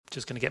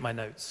Just going to get my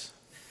notes.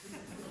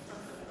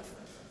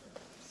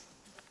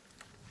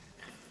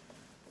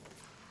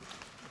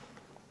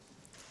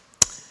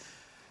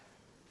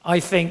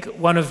 I think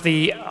one of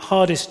the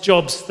hardest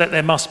jobs that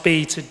there must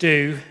be to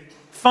do,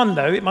 fun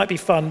though, it might be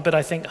fun, but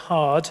I think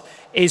hard,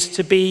 is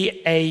to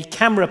be a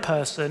camera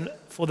person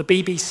for the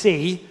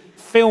BBC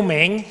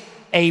filming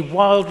a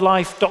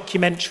wildlife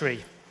documentary.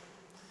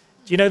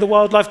 Do you know the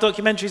wildlife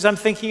documentaries I'm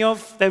thinking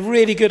of? They're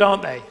really good,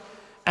 aren't they?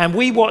 And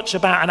we watch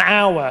about an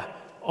hour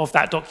of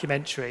that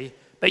documentary,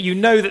 but you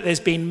know that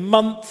there's been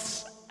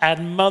months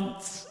and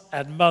months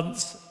and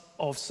months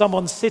of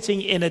someone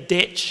sitting in a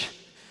ditch,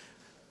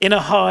 in a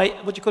hide,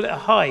 what do you call it, a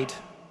hide?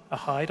 A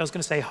hide, I was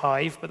going to say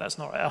hive, but that's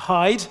not right. A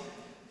hide,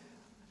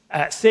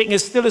 sitting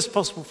as still as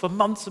possible for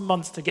months and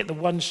months to get the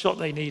one shot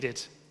they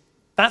needed.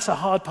 That's a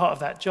hard part of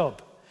that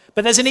job.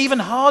 But there's an even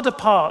harder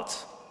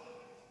part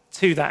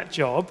to that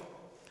job,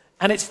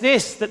 and it's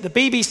this, that the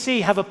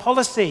BBC have a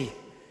policy.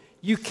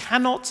 You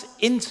cannot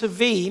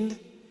intervene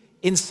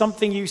in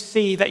something you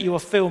see that you are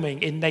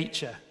filming in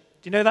nature.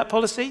 Do you know that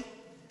policy?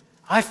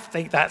 I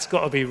think that's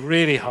got to be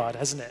really hard,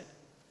 hasn't it?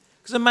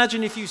 Because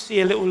imagine if you see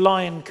a little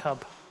lion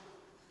cub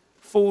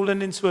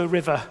fallen into a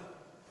river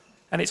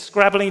and it's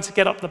scrabbling to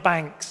get up the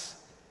banks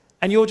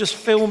and you're just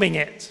filming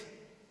it,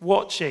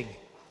 watching,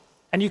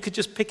 and you could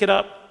just pick it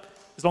up,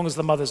 as long as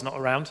the mother's not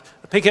around,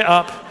 pick it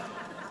up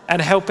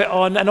and help it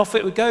on and off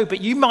it would go.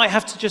 But you might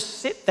have to just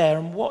sit there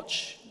and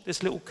watch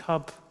this little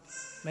cub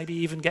maybe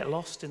even get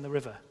lost in the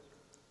river.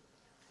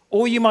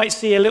 Or you might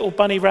see a little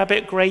bunny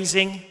rabbit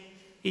grazing,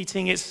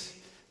 eating its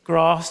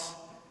grass,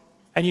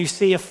 and you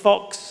see a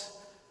fox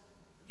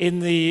in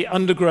the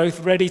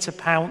undergrowth ready to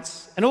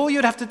pounce, and all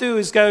you'd have to do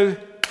is go,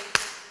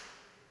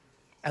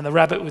 and the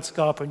rabbit would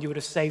scarper, and you would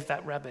have saved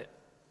that rabbit.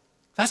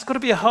 That's got to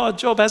be a hard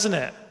job, hasn't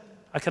it?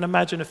 I can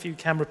imagine a few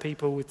camera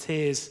people with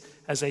tears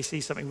as they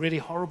see something really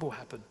horrible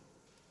happen.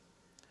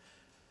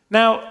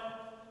 Now,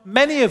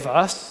 many of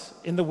us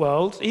in the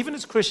world, even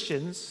as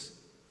Christians,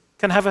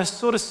 can have a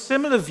sort of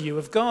similar view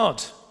of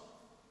God.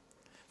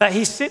 That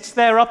he sits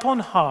there up on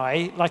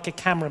high like a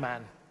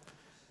cameraman,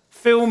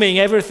 filming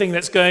everything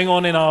that's going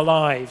on in our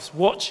lives,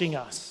 watching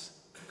us,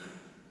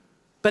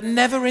 but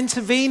never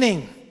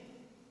intervening,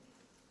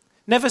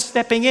 never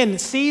stepping in,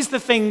 sees the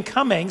thing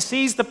coming,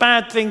 sees the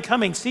bad thing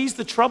coming, sees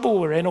the trouble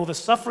we're in or the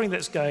suffering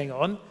that's going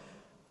on,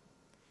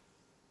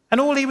 and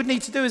all he would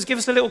need to do is give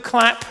us a little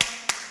clap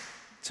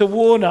to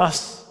warn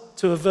us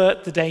to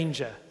avert the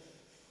danger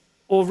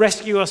or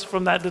rescue us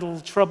from that little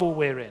trouble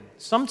we're in.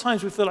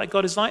 Sometimes we feel like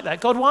God is like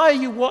that. God, why are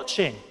you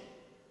watching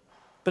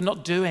but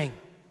not doing?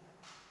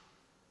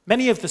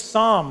 Many of the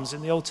Psalms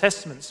in the Old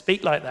Testament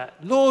speak like that.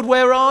 Lord,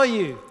 where are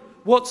you?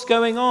 What's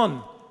going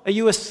on? Are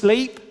you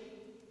asleep?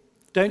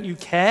 Don't you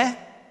care?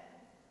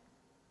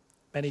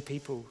 Many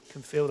people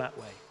can feel that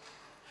way.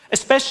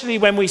 Especially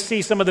when we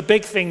see some of the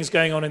big things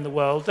going on in the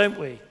world, don't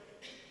we?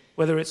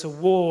 Whether it's a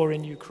war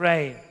in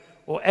Ukraine,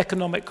 or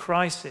economic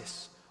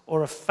crisis,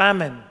 or a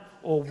famine,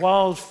 or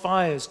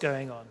wildfires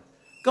going on.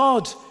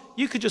 God,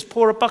 you could just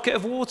pour a bucket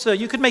of water.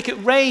 You could make it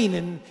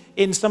rain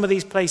in some of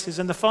these places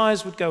and the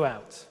fires would go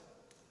out.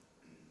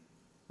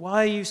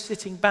 Why are you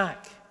sitting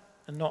back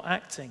and not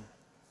acting?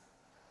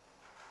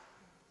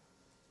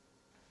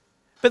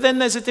 But then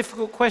there's a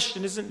difficult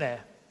question, isn't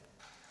there?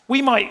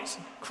 We might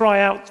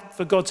cry out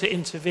for God to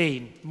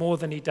intervene more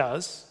than he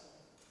does.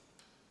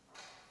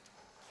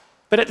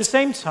 But at the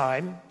same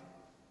time,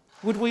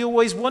 would we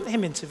always want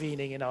him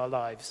intervening in our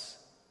lives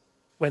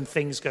when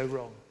things go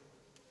wrong?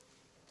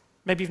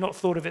 Maybe you've not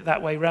thought of it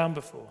that way round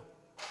before.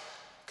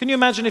 Can you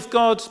imagine if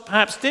God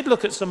perhaps did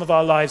look at some of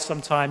our lives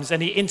sometimes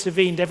and he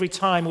intervened every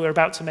time we're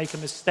about to make a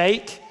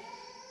mistake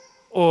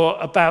or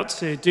about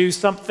to do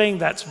something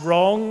that's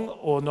wrong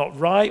or not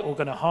right or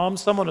going to harm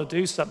someone or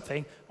do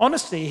something?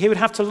 Honestly, he would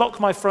have to lock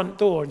my front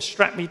door and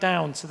strap me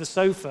down to the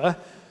sofa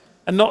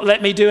and not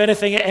let me do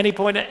anything at any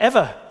point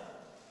ever.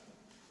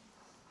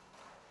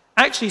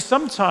 Actually,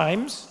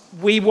 sometimes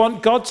we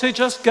want God to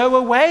just go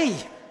away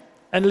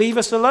and leave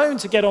us alone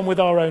to get on with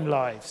our own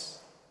lives.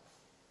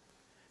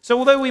 So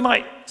although we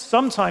might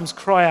sometimes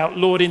cry out,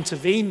 Lord,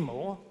 intervene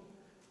more,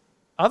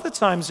 other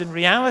times in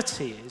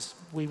reality is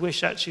we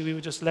wish actually we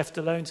were just left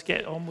alone to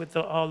get on with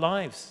our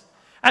lives.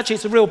 Actually,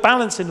 it's a real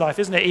balance in life,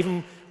 isn't it?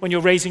 Even when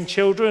you're raising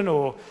children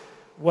or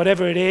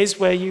whatever it is,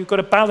 where you've got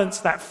to balance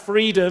that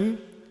freedom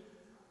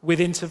with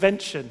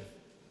intervention.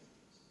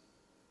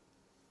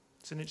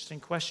 It's an interesting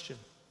question.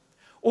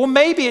 Or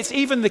maybe it's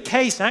even the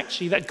case,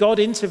 actually, that God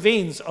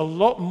intervenes a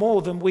lot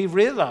more than we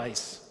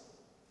realize.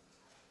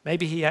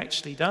 Maybe he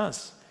actually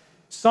does.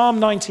 Psalm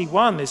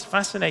 91 is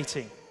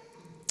fascinating.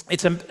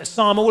 It's a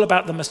psalm all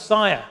about the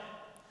Messiah.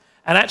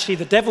 And actually,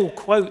 the devil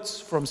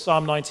quotes from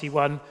Psalm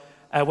 91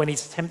 when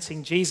he's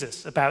tempting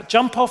Jesus about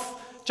jump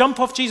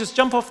off, Jesus,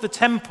 jump off the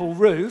temple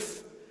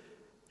roof,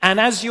 and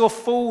as you're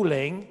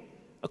falling,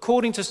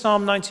 according to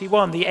Psalm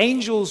 91, the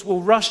angels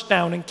will rush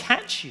down and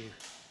catch you.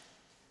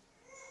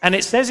 And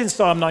it says in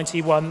Psalm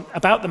 91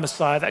 about the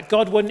Messiah that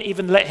God wouldn't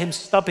even let him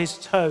stub his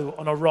toe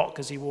on a rock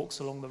as he walks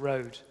along the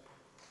road.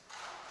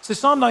 So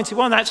Psalm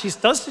 91 actually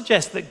does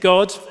suggest that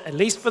God, at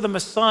least for the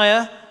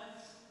Messiah,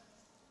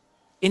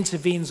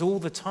 intervenes all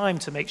the time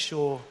to make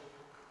sure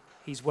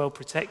he's well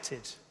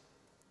protected.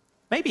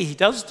 Maybe he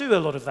does do a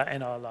lot of that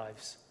in our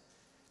lives.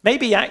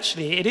 Maybe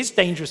actually it is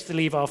dangerous to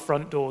leave our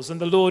front doors and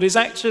the Lord is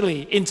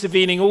actually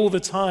intervening all the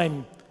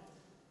time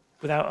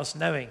without us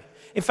knowing.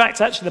 In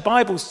fact, actually the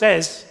Bible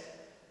says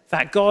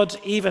that God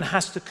even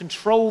has to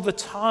control the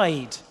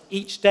tide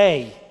each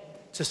day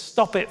to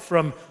stop it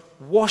from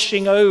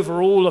washing over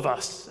all of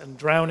us and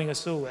drowning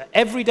us all.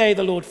 Every day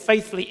the Lord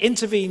faithfully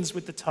intervenes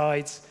with the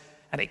tides,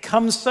 and it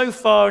comes so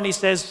far and he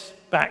says,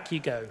 back you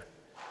go,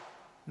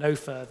 no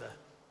further.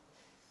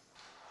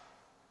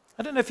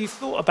 I don't know if you've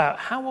thought about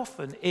how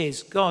often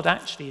is God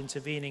actually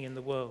intervening in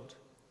the world.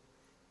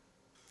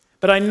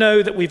 But I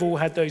know that we've all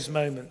had those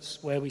moments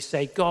where we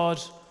say, God,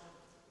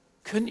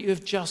 couldn't you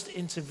have just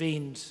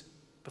intervened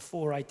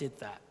before I did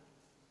that?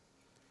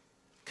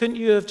 Couldn't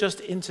you have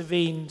just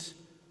intervened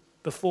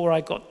before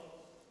I got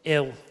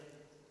ill?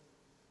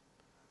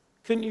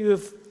 Couldn't you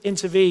have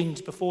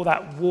intervened before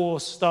that war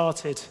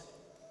started?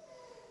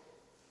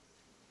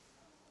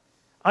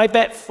 I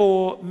bet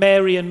for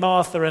Mary and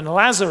Martha and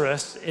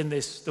Lazarus in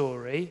this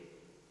story,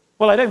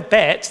 well, I don't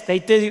bet, they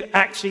do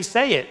actually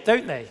say it,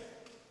 don't they?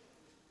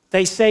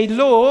 They say,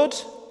 Lord,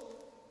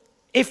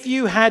 if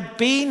you had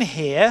been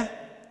here,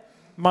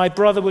 my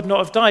brother would not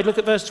have died. Look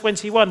at verse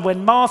 21.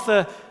 When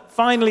Martha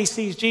finally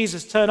sees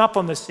Jesus turn up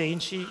on the scene,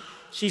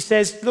 she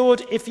says,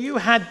 Lord, if you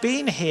had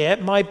been here,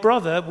 my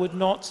brother would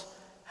not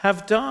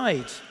have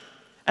died.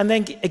 And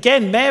then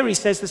again, Mary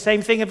says the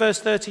same thing in verse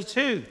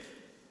 32.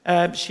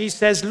 She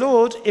says,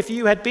 Lord, if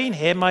you had been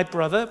here, my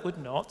brother would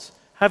not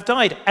have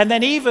died. And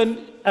then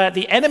even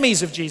the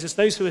enemies of Jesus,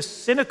 those who are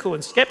cynical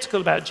and skeptical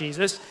about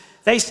Jesus,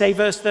 they say,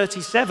 verse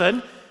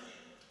 37,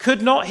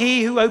 could not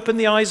he who opened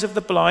the eyes of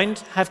the blind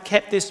have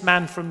kept this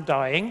man from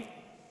dying?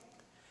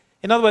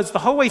 In other words, the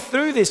whole way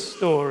through this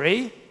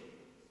story,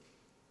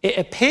 it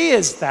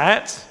appears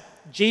that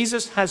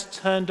Jesus has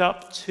turned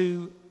up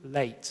too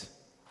late.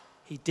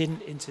 He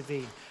didn't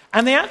intervene.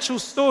 And the actual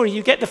story,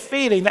 you get the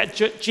feeling that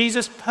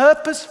Jesus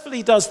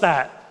purposefully does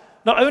that.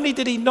 Not only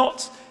did he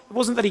not, it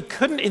wasn't that he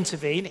couldn't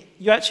intervene,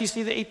 you actually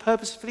see that he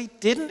purposefully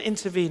didn't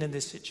intervene in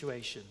this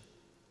situation.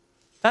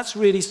 That's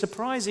really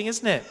surprising,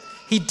 isn't it?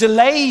 He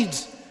delayed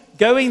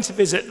going to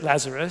visit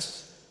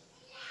Lazarus,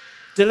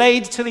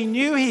 delayed till he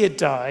knew he had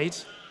died,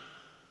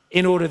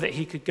 in order that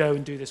he could go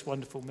and do this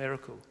wonderful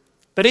miracle.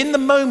 But in the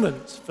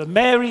moment, for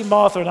Mary,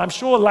 Martha, and I'm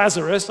sure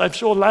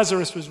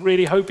Lazarus was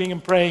really hoping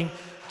and praying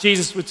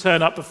Jesus would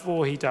turn up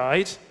before he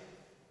died.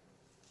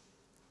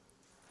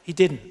 He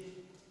didn't.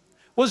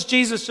 Was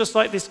Jesus just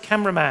like this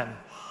cameraman,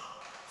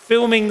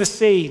 filming the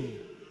scene,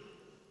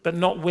 but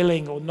not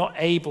willing or not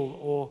able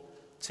or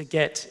to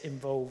get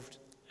involved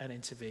and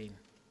intervene?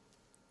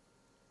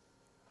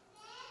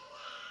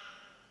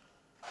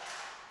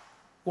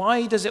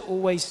 Why does it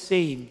always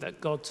seem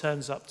that God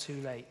turns up too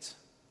late?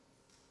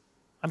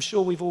 I'm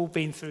sure we've all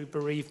been through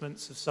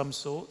bereavements of some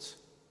sort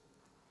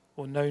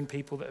or known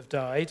people that have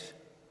died.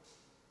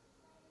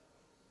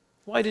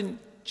 Why didn't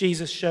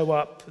Jesus show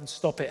up and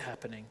stop it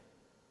happening?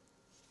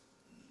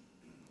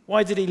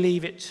 Why did he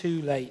leave it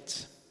too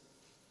late?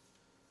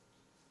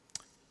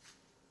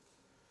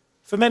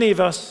 For many of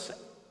us,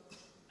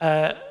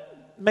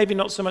 maybe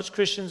not so much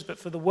Christians, but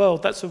for the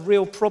world, that's a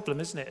real problem,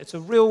 isn't it? It's a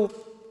real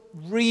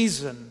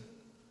reason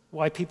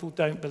why people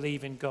don't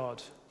believe in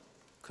God,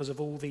 because of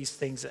all these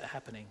things that are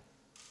happening.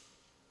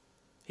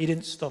 He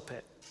didn't stop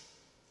it.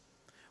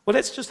 Well,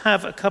 let's just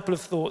have a couple of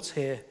thoughts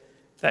here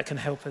that can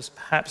help us.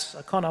 Perhaps,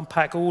 I can't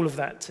unpack all of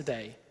that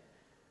today,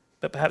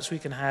 but perhaps we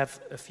can have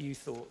a few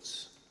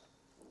thoughts.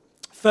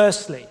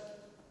 Firstly,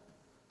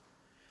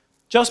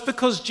 just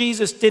because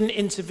Jesus didn't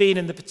intervene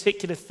in the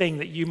particular thing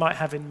that you might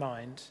have in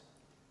mind,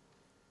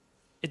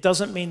 it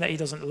doesn't mean that he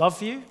doesn't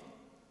love you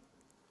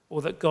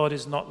or that God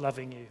is not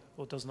loving you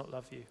or does not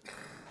love you.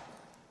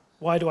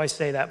 Why do I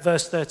say that?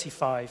 Verse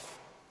 35,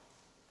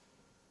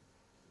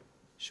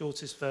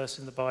 shortest verse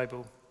in the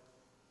Bible.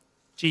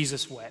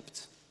 Jesus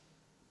wept.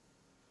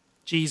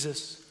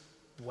 Jesus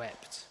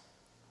wept.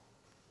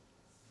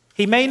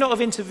 He may not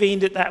have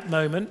intervened at that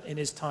moment in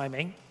his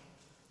timing,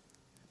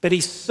 but he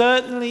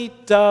certainly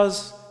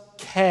does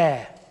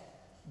care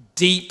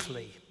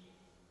deeply,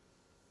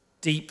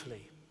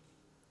 deeply.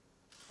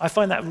 I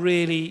find that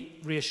really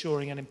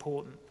reassuring and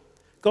important.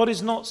 God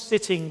is not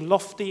sitting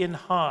lofty and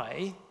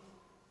high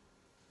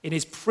in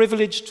his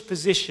privileged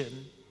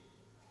position,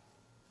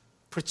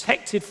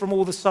 protected from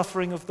all the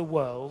suffering of the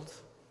world,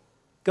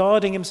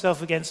 guarding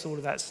himself against all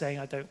of that, saying,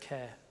 I don't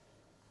care.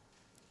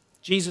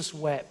 Jesus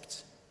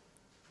wept.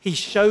 He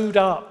showed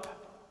up.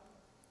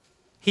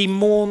 He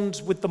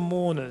mourned with the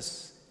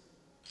mourners,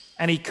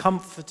 and he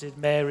comforted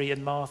Mary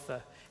and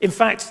Martha. In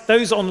fact,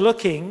 those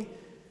onlooking,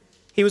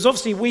 he was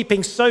obviously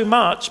weeping so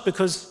much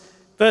because,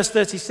 verse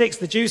 36,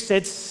 the Jews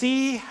said,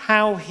 see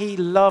how he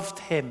loved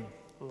him,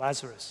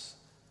 Lazarus.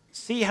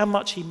 See how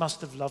much he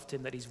must have loved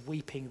him that he's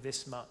weeping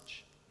this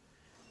much.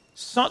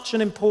 Such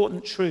an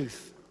important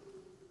truth.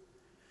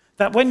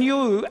 That when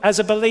you, as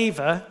a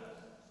believer,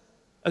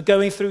 are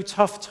going through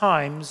tough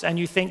times and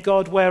you think,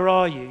 God, where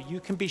are you? You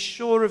can be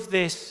sure of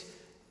this: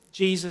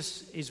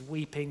 Jesus is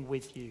weeping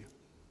with you.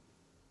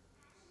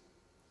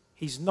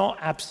 He's not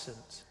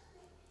absent.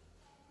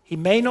 He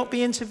may not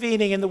be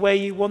intervening in the way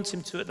you want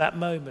him to at that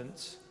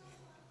moment,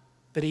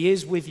 but he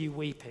is with you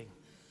weeping.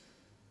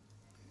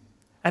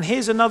 And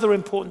here's another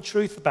important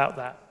truth about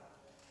that,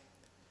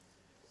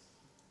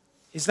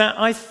 is that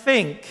I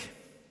think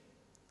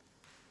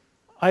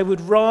I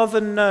would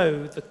rather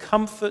know the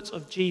comfort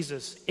of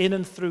Jesus in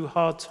and through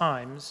hard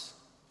times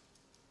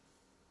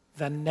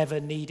than never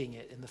needing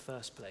it in the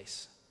first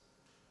place.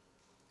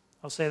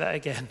 I'll say that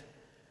again.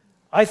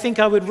 I think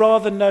I would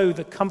rather know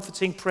the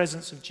comforting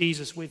presence of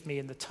Jesus with me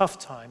in the tough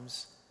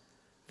times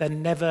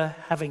than never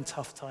having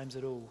tough times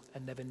at all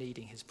and never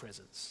needing his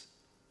presence.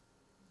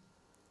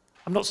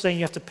 I'm not saying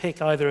you have to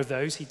pick either of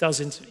those.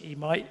 He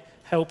might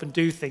help and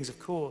do things, of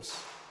course.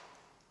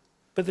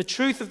 But the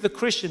truth of the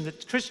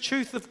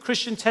truth of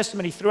Christian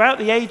testimony throughout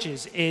the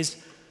ages is,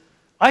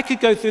 I could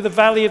go through the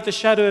valley of the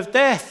shadow of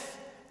death,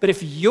 but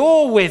if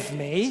you're with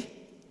me,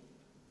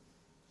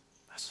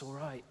 that's all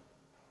right.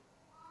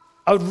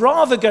 I would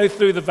rather go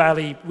through the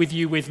valley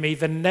with me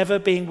than never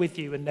being with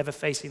you and never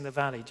facing the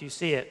valley. Do you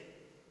see it?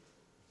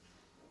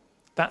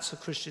 That's a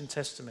Christian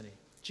testimony.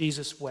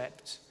 Jesus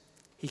wept.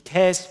 He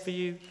cares for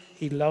you.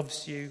 He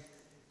loves you.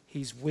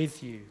 He's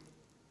with you.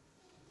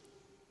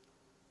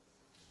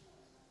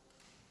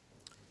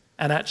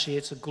 And actually,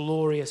 it's a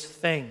glorious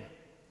thing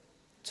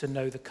to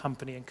know the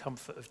company and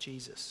comfort of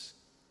Jesus.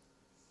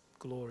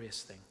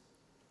 Glorious thing.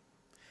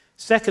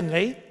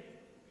 Secondly,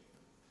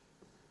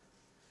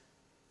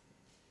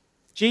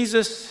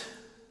 Jesus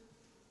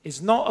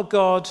is not a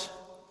God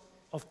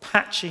of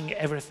patching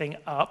everything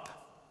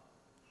up,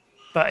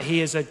 but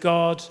he is a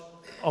God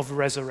of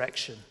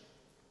resurrection.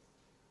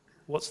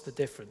 What's the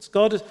difference?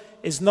 God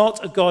is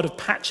not a God of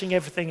patching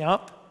everything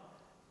up,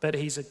 but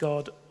he's a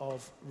God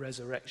of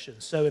resurrection.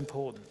 So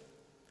important.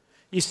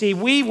 You see,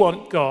 we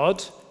want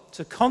God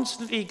to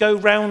constantly go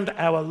round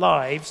our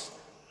lives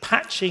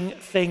patching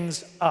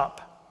things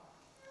up,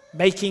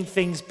 making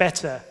things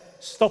better,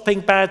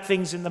 stopping bad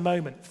things in the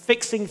moment,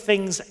 fixing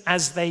things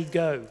as they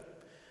go.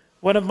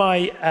 One of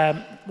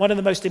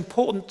the most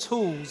important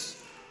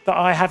tools that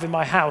I have in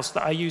my house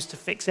that I use to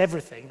fix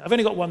everything, I've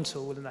only got one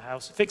tool in the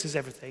house, it fixes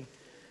everything,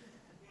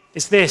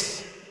 is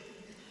this: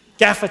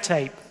 gaffer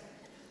tape.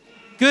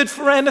 Good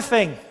for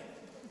anything.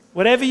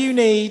 Whatever you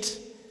need,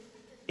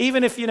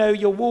 even if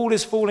your wall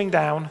is falling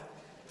down,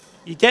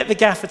 you get the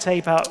gaffer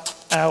tape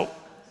out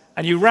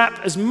and you wrap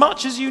as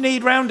much as you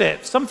need round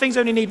it. Some things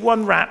only need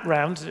one wrap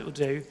round and it will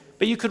do,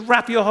 but you could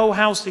wrap your whole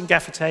house in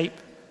gaffer tape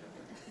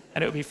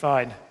and it will be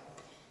fine.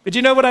 But do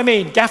you know what I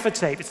mean? Gaffer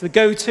tape, it's the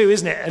go-to,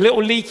 isn't it? A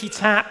little leaky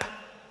tap,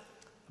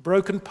 a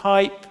broken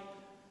pipe,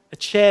 a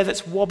chair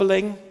that's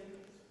wobbling,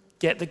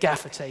 get the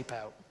gaffer tape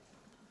out.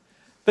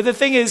 But the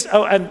thing is,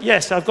 and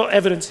yes, I've got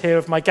evidence here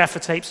of my gaffer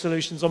tape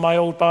solutions on my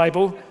old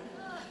Bible.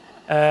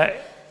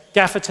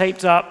 Gaffer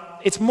taped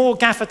up. It's more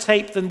gaffer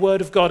tape than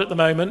Word of God at the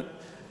moment.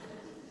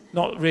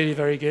 Not really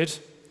very good.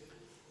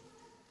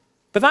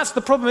 But that's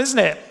the problem, isn't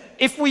it?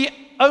 If we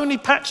only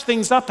patch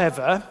things up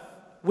ever,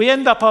 we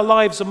end up our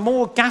lives are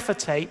more gaffer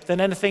tape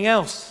than anything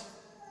else.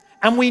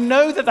 And we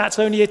know that that's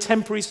only a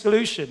temporary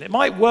solution. It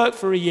might work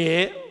for a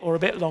year or a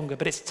bit longer,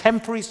 but it's a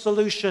temporary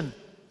solution.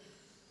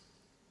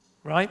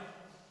 Right?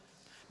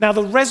 Now,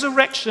 the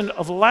resurrection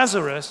of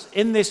Lazarus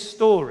in this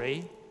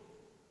story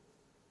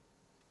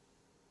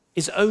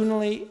is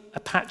only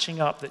a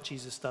patching up that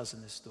Jesus does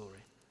in this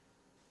story.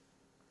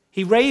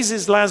 He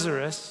raises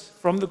Lazarus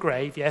from the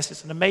grave. Yes,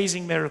 it's an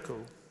amazing miracle.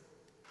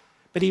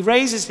 But he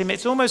raises him.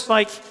 It's almost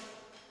like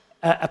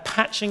a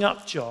patching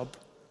up job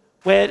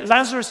where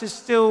Lazarus has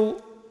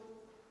still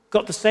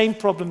got the same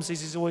problems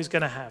as he's always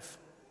going to have.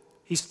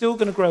 He's still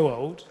going to grow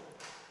old.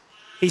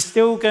 He's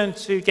still going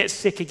to get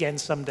sick again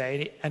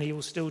someday, and he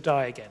will still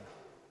die again.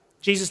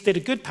 Jesus did a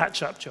good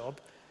patch-up job,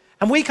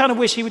 and we kind of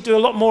wish he would do a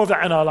lot more of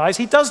that in our lives.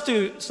 He does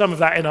do some of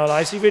that in our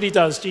lives. He really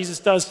does. Jesus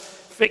does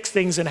fix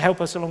things and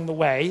help us along the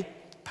way,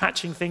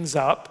 patching things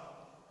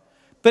up.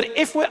 But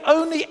if we're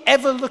only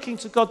ever looking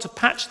to God to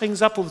patch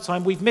things up all the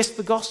time, we've missed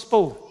the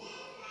gospel.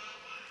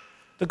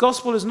 The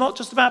gospel is not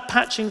just about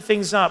patching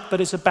things up,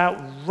 but it's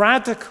about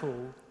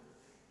radical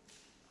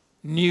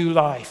new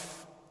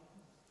life.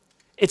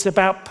 It's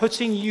about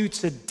putting you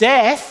to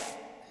death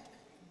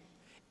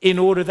in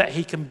order that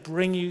he can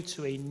bring you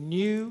to a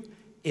new,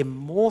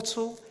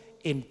 immortal,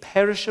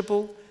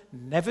 imperishable,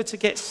 never to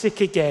get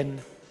sick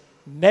again,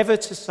 never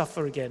to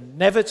suffer again,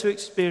 never to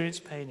experience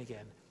pain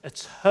again,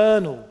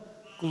 eternal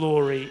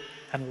glory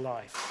and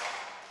life.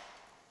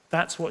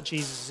 That's what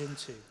Jesus is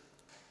into.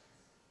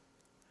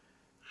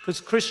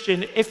 Because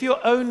Christian, if you're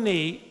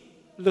only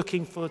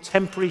looking for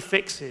temporary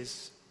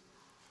fixes,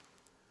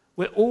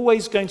 we're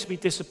always going to be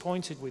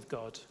disappointed with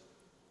God.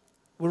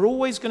 We're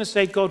always going to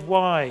say, God,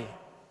 why?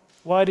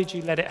 Why did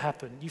you let it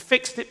happen? You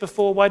fixed it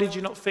before, why did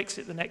you not fix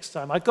it the next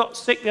time? I got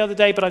sick the other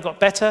day, but I got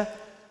better.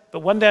 but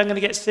one day I'm going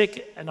to get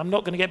sick and I'm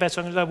not going to get better.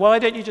 I'm going to die. Why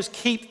don't you just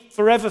keep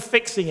forever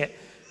fixing it?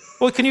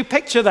 Well, can you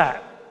picture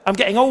that? I'm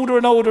getting older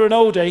and older and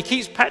older. He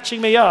keeps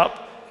patching me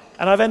up,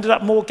 and I've ended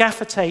up more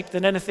gaffer tape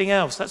than anything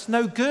else. That's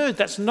no good.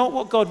 That's not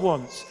what God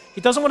wants. He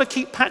doesn't want to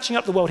keep patching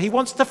up the world. He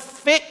wants to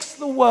fix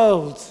the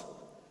world.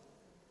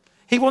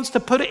 He wants to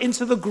put it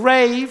into the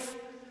grave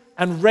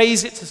and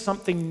raise it to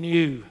something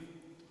new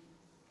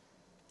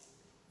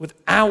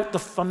without the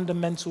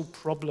fundamental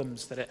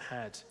problems that it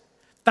had.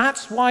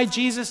 That's why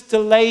Jesus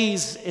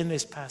delays in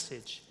this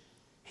passage.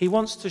 He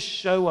wants to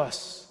show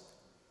us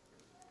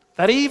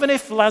that even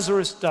if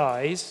Lazarus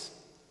dies,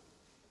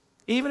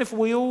 even if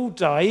we all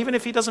die, even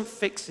if he doesn't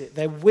fix it,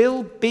 there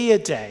will be a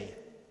day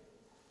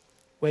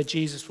where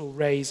Jesus will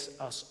raise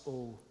us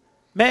all.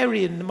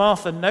 Mary and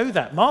Martha know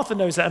that. Martha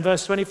knows that in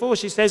verse 24.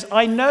 She says,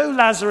 I know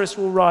Lazarus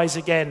will rise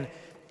again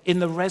in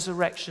the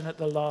resurrection at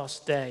the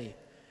last day.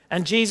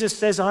 And Jesus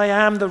says, I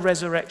am the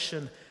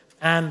resurrection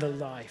and the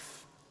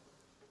life.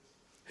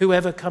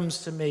 Whoever comes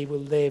to me will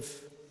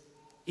live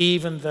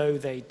even though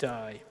they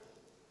die.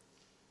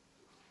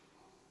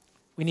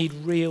 We need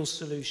real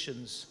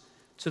solutions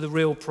to the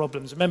real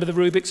problems. Remember the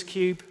Rubik's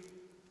Cube?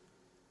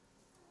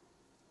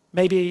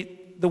 Maybe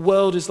the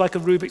world is like a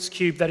Rubik's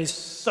Cube that is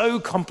so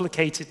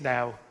complicated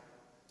now,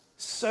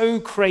 so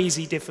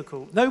crazy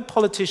difficult. No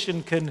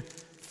politician can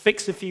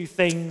fix a few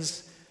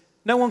things.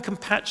 No one can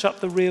patch up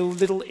the real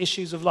little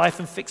issues of life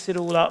and fix it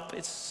all up.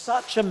 It's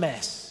such a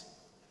mess.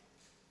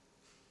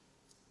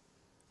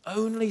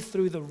 Only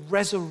through the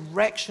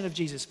resurrection of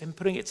Jesus, him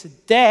putting it to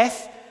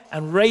death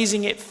and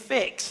raising it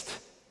fixed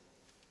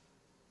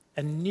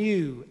and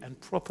new and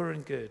proper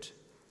and good,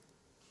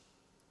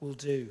 will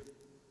do.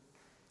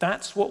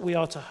 That's what we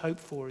are to hope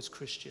for as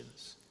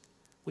Christians.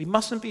 We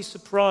mustn't be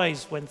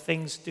surprised when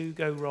things do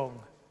go wrong.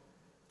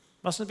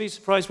 Mustn't be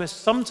surprised where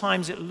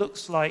sometimes it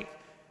looks like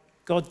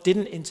God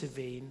didn't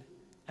intervene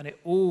and it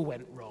all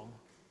went wrong.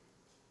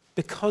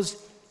 Because,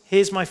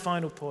 here's my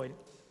final point,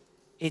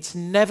 it's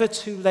never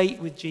too late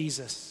with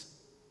Jesus.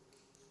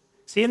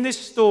 See, in this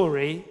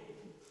story,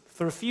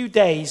 for a few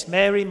days,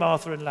 Mary,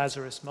 Martha, and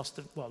Lazarus must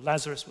have, well,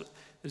 Lazarus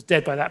was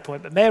dead by that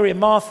point, but Mary and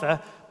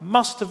Martha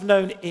must have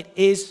known it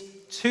is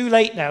too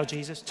late now,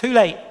 Jesus. Too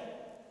late.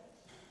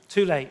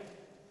 Too late.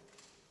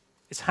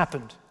 It's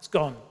happened. It's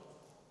gone.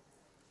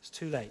 It's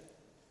too late.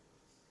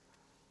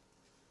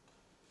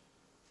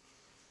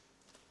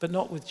 But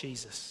not with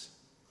Jesus.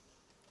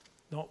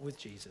 Not with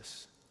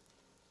Jesus.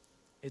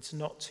 It's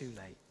not too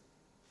late.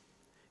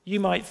 You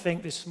might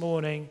think this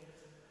morning,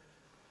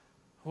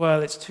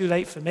 well, it's too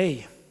late for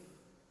me.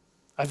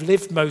 I've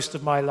lived most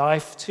of my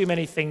life, too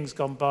many things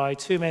gone by,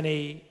 too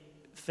many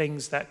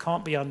things that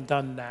can't be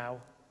undone now.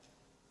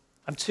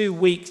 I'm too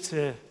weak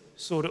to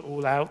sort it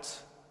all out.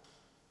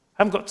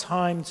 I haven't got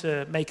time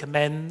to make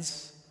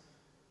amends.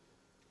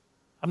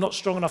 I'm not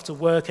strong enough to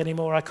work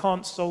anymore. I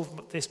can't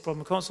solve this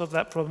problem. I can't solve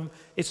that problem.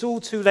 It's all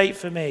too late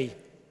for me.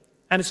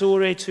 And it's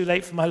already too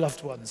late for my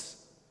loved ones.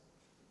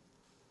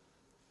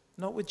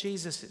 Not with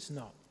Jesus, it's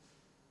not.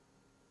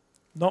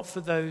 Not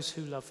for those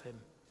who love him.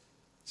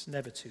 It's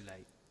never too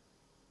late.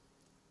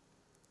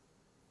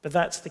 But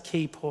that's the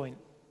key point.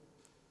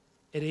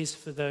 It is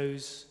for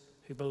those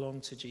who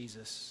belong to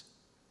Jesus.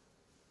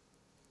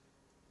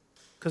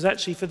 Because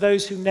actually, for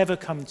those who never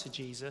come to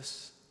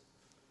Jesus,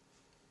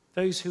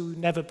 those who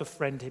never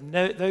befriend him,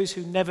 those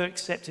who never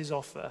accept his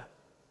offer,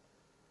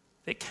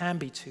 it can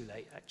be too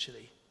late,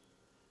 actually.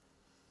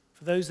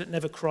 For those that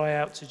never cry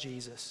out to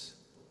Jesus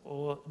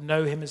or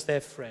know him as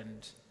their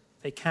friend,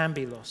 they can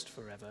be lost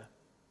forever.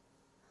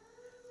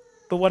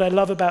 But what I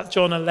love about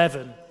John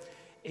 11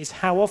 is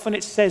how often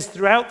it says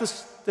throughout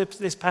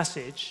this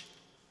passage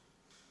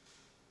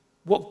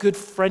what good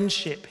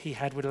friendship he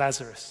had with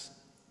Lazarus.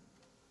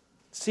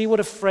 See what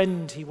a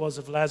friend he was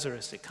of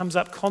Lazarus. It comes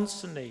up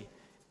constantly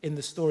in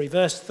the story.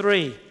 Verse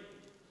 3,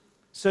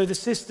 so the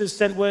sisters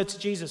sent word to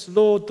Jesus,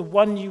 Lord, the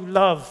one you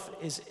love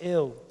is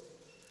ill.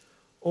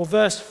 Or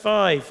verse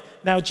 5,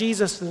 now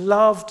Jesus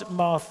loved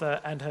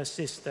Martha and her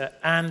sister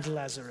and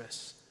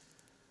Lazarus.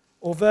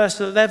 Or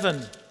verse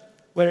 11,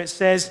 where it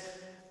says,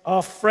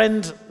 our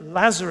friend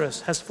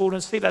Lazarus has fallen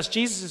asleep. That's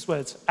Jesus'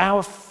 words.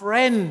 Our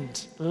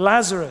friend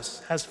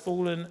Lazarus has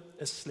fallen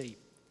asleep.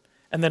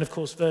 And then, of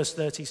course, verse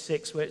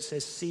 36, where it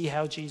says, see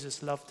how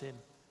Jesus loved him.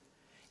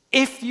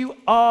 If you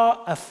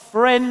are a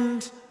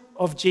friend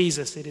of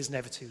Jesus, it is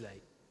never too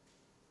late.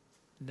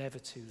 Never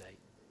too late.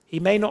 He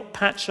may not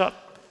patch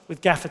up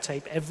with gaffer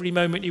tape every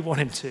moment you want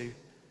him to.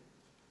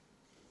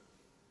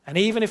 And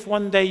even if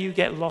one day you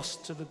get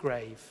lost to the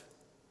grave,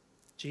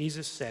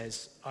 Jesus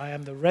says, I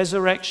am the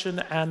resurrection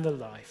and the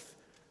life.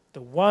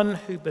 The one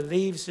who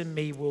believes in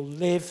me will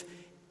live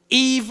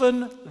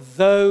even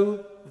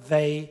though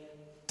they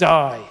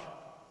die.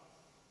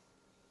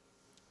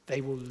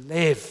 They will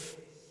live.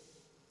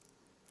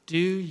 Do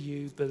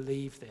you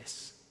believe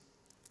this?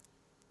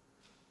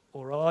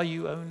 Or are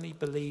you only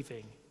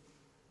believing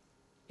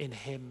in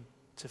him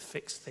to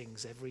fix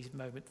things every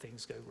moment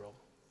things go wrong?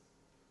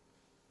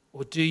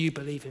 Or do you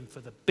believe him for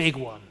the big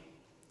one,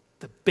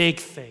 the big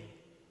thing,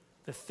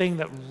 the thing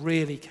that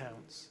really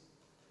counts.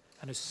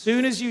 And as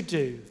soon as you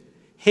do,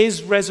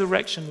 his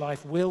resurrection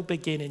life will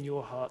begin in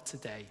your heart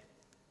today.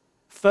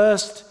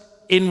 First,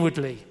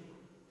 inwardly,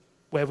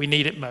 where we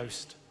need it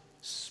most.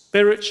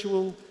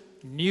 Spiritual,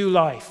 new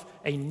life,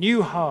 a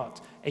new heart,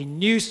 a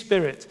new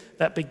spirit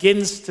that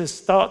begins to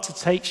start to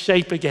take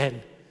shape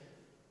again.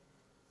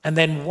 And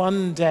then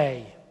one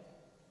day,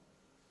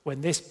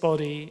 when this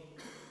body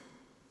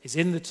is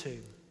in the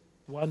tomb,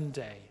 one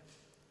day,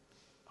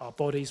 our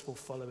bodies will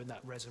follow in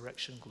that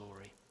resurrection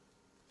glory.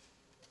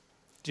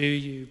 Do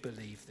you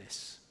believe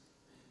this?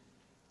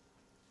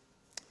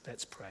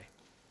 Let's pray.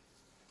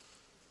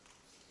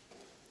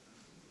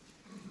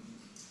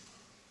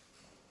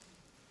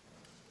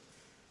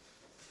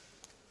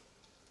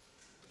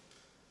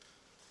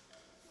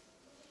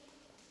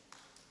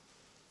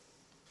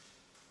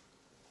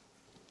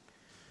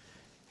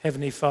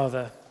 Heavenly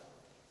Father,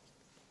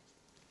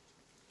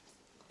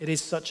 it is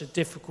such a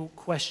difficult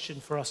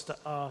question for us to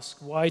ask.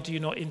 Why do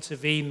you not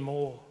intervene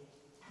more?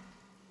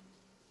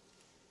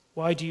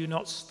 Why do you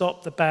not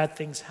stop the bad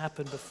things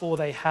happen before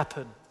they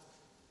happen?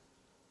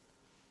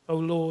 Oh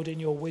Lord, in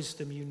your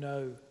wisdom you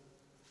know.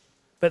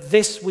 But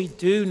this we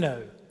do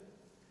know.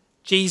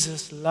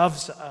 Jesus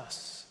loves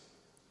us.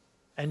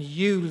 And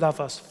you love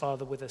us,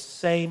 Father, with the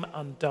same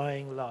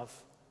undying love.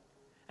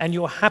 And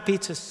you're happy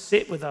to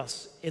sit with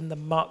us in the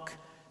muck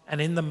and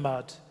in the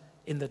mud,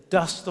 in the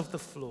dust of the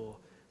floor,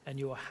 and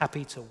you are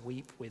happy to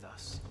weep with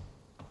us.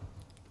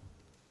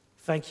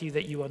 Thank you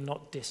that you are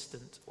not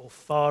distant or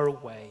far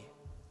away,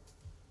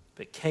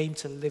 but came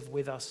to live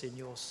with us in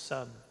your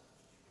Son.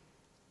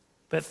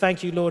 But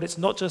thank you, Lord, it's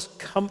not just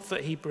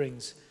comfort he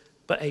brings,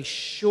 but a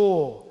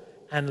sure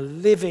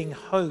and living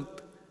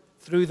hope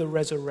through the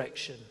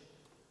resurrection.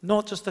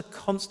 Not just a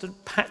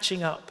constant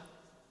patching up,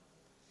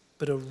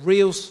 but a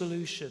real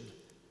solution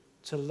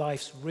to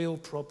life's real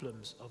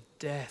problems of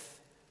death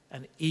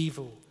and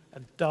evil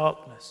and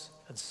darkness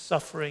and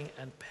suffering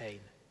and pain.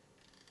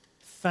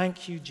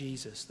 Thank you,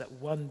 Jesus, that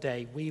one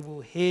day we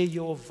will hear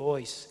your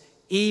voice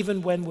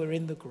even when we're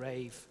in the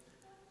grave,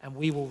 and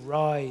we will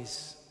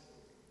rise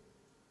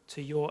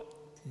to your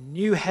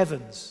new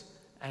heavens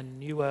and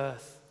new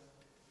earth,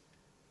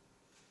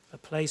 a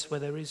place where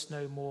there is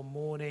no more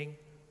mourning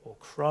or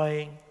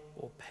crying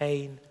or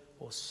pain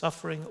or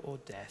suffering or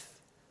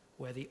death,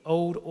 where the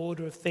old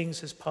order of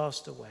things has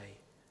passed away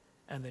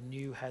and the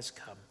new has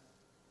come.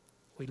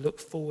 We look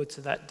forward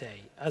to that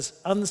day. As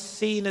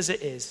unseen as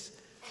it is,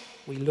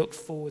 we look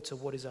forward to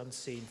what is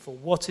unseen. For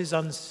what is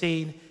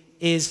unseen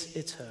is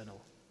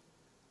eternal.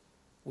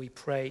 We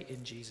pray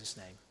in Jesus'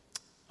 name.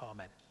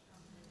 Amen.